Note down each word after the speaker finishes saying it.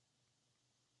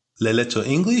للتو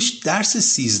انگلیش درس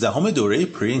 13 دوره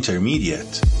پری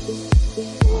اینترمدیت.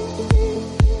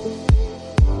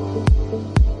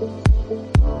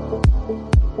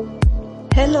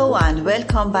 Hello and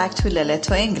welcome back to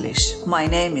Leleto English. My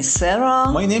name is Sarah.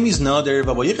 My name is Nader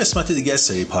و با یه قسمت دیگه از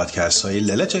سری پادکست های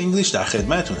للتو انگلیش در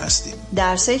خدمتتون هستیم.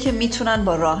 درسایی که میتونن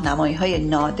با راهنمایی های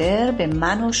نادر به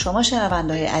من و شما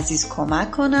شنونده های عزیز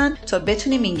کمک کنن تا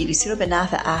بتونیم انگلیسی رو به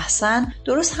نحو احسن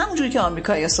درست همونجوری که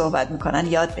آمریکایی‌ها صحبت میکنن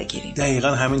یاد بگیریم. دقیقاً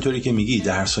همینطوری که میگی،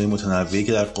 درس‌های متنوعی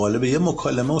که در قالب یه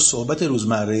مکالمه و صحبت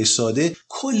روزمره ساده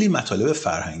کلی مطالب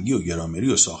فرهنگی و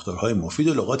گرامری و ساختارهای مفید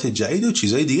و لغات جدید و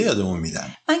چیزهای دیگه یادمون میدن.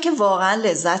 من که واقعا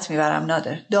لذت میبرم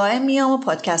نادر. دائم میام و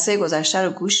پادکست‌های گذشته رو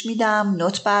گوش میدم،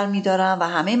 نوت برمی‌دارم و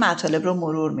همه مطالب رو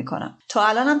مرور میکنم. تا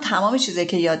الانم تمام چیزایی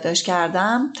که یادداشت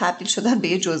کردم تبدیل شدن به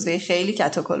یه جزوه خیلی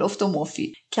کتاکلفت و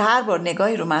مفید که هر بار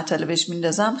نگاهی رو مطالبش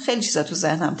میندازم خیلی چیزا تو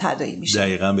ذهنم تداعی میشه.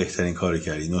 دقیقاً بهترین کاری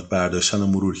کردی. نوت برداشتن و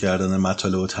مرور کردن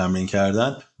مطالب و تمرین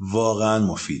کردن واقعاً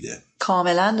مفیده.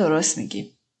 کاملا درست میگی.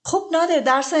 خب نادر،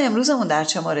 درس امروزمون در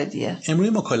چه موردیه؟ امروز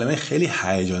مکالمه خیلی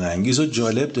هیجان انگیز و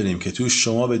جالب داریم که تو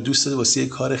شما به دوستت واسه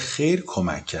کار خیر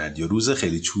کمک کردی و روز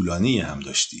خیلی طولانی هم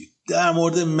داشتی. در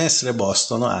مورد مصر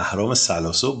باستان و اهرام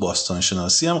ثلاثه و باستان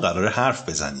شناسی هم قراره حرف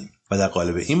بزنیم و در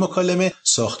قالب این مکالمه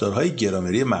ساختارهای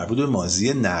گرامری مربوط به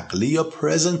ماضی نقلی یا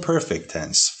present perfect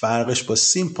tense، فرقش با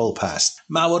simple past،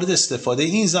 موارد استفاده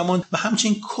این زمان و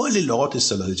همچنین کلی لغات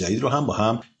اصطلاح جدید رو هم با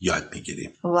هم یاد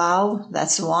میگیریم. Wow,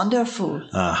 that's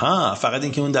wonderful. آها، فقط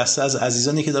این که اون دسته از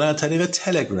عزیزانی که دارن از طریق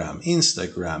تلگرام،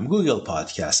 اینستاگرام، گوگل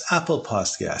پادکست، اپل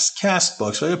پادکست، کست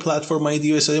باکس و یا پلتفرم‌های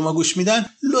دیگه به ما گوش میدن،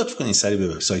 لطف کنین سریع به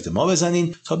وبسایت ما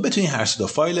بزنین تا بتونین هر سه تا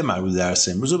فایل مربوط به درس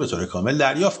امروز رو به طور کامل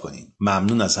دریافت کنین.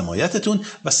 ممنون از حمایتتون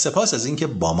و سپاس از اینکه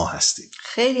با ما هستید.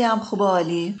 خیلی هم خوب و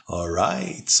عالی. All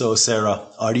right, so Sarah,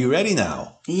 are you ready now?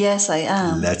 Yes, I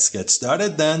am. Let's get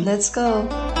started then. Let's go.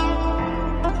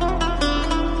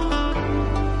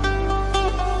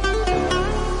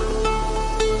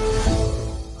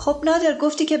 خب نادر،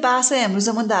 گفتی که بحث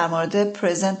امروزمون در مورد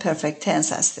present perfect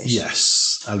tense هستش.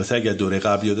 Yes. البته اگر دوره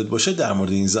قبل یادت باشه در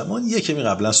مورد این زمان یه کمی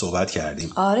قبلا صحبت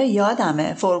کردیم. آره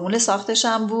یادمه. فرمول ساختش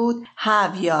هم بود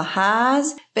have یا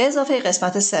has به اضافه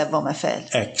قسمت سوم فعل.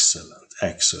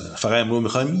 Excellent. فقط امروز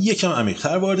میخوایم یکم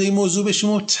عمیق‌تر وارد این موضوع بشیم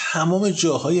و تمام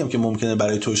جاهایی هم که ممکنه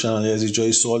برای تو شنونده از این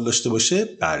جایی سوال داشته باشه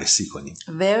بررسی کنیم.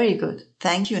 Very good.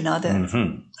 Thank you نادر.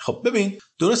 خب ببین،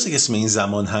 درسته که اسم این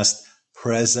زمان هست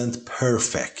present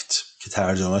perfect که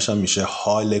ترجمهش هم میشه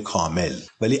حال کامل،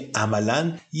 ولی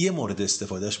عملاً یه مورد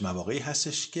استفادهش مواقعی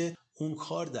هستش که اون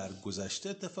کار در گذشته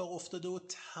اتفاق افتاده و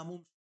تموم.